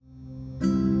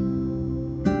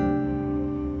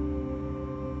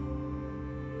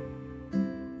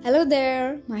Hello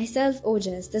there, myself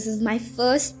Ojas. This is my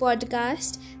first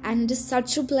podcast and it is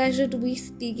such a pleasure to be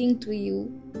speaking to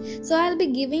you. So, I'll be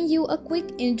giving you a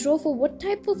quick intro for what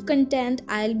type of content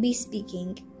I'll be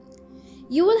speaking.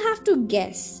 You will have to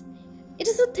guess. It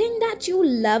is a thing that you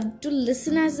loved to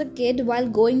listen as a kid while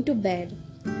going to bed.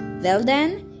 Well,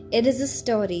 then, it is a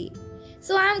story.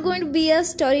 So, I'm going to be a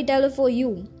storyteller for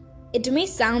you. It may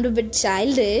sound a bit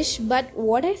childish, but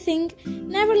what I think,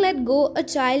 never let go a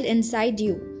child inside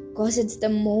you, cause it's the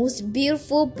most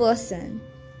beautiful person.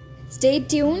 Stay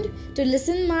tuned to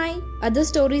listen my other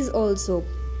stories also.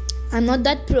 I'm not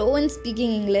that pro in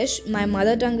speaking English, my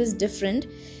mother tongue is different,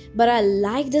 but I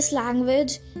like this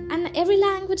language and every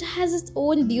language has its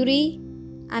own beauty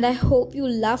and I hope you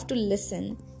love to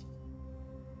listen.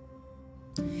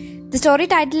 The story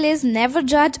title is Never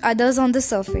Judge Others on the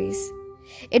Surface.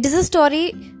 It is a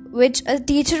story which a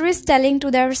teacher is telling to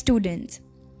their students.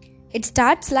 It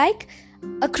starts like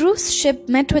a cruise ship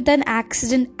met with an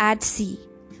accident at sea.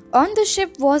 On the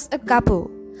ship was a couple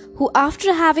who,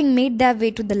 after having made their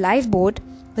way to the lifeboat,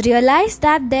 realized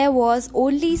that there was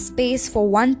only space for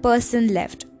one person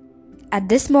left. At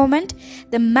this moment,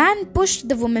 the man pushed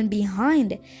the woman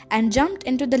behind and jumped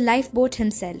into the lifeboat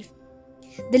himself.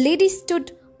 The lady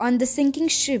stood on the sinking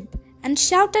ship and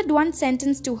shouted one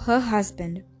sentence to her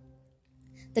husband.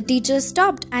 The teacher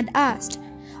stopped and asked,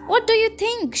 "What do you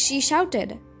think?" she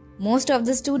shouted. Most of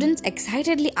the students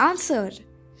excitedly answered,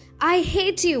 "I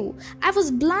hate you. I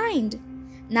was blind."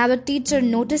 Now the teacher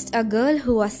noticed a girl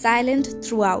who was silent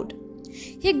throughout.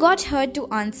 He got her to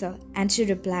answer and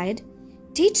she replied,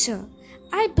 "Teacher,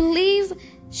 I believe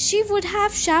she would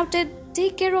have shouted,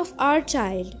 'Take care of our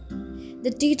child.'"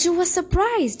 The teacher was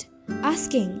surprised,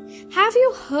 asking, "Have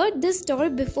you heard this story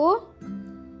before?"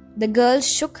 The girl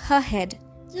shook her head.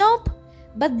 "Nope,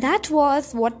 but that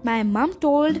was what my mom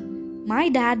told my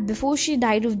dad before she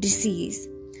died of disease."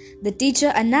 The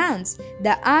teacher announced,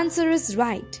 "The answer is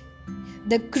right."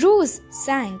 The cruise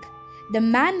sank. The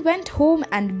man went home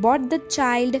and bought the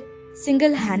child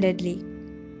single-handedly.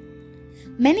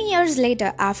 Many years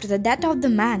later, after the death of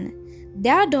the man,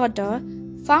 their daughter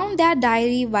found their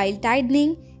diary while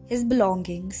tidying his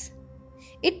belongings.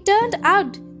 It turned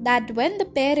out that when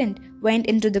the parent went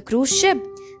into the cruise ship,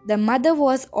 the mother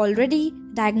was already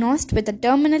diagnosed with a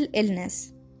terminal illness.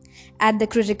 At the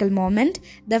critical moment,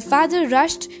 the father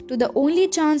rushed to the only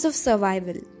chance of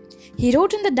survival. He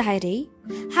wrote in the diary,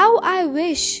 "How I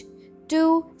wish to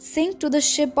sink to the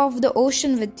ship of the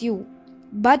ocean with you,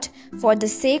 but for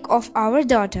the sake of our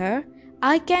daughter,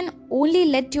 I can only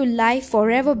let you lie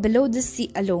forever below the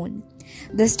sea alone."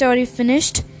 The story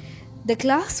finished. The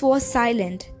class was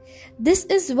silent. This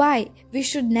is why we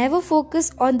should never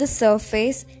focus on the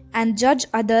surface and judge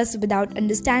others without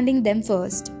understanding them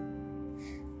first.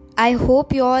 I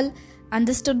hope you all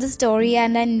understood the story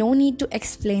and I no need to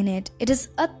explain it. It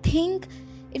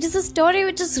is a story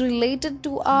which is related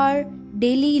to our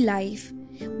daily life.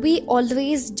 We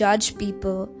always judge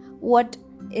people. What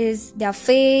is their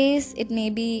face, it may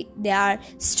be their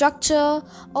structure,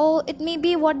 or it may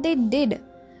be what they did.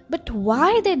 But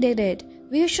why they did it,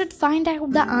 we should find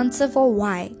out the answer for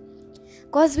why.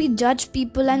 Because we judge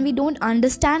people and we don't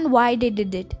understand why they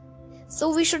did it. So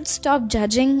we should stop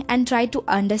judging and try to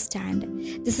understand.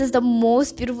 This is the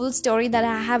most beautiful story that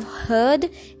I have heard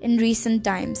in recent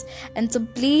times. And so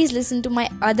please listen to my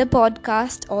other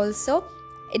podcast also.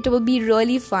 It will be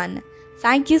really fun.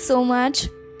 Thank you so much.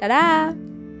 Ta-da!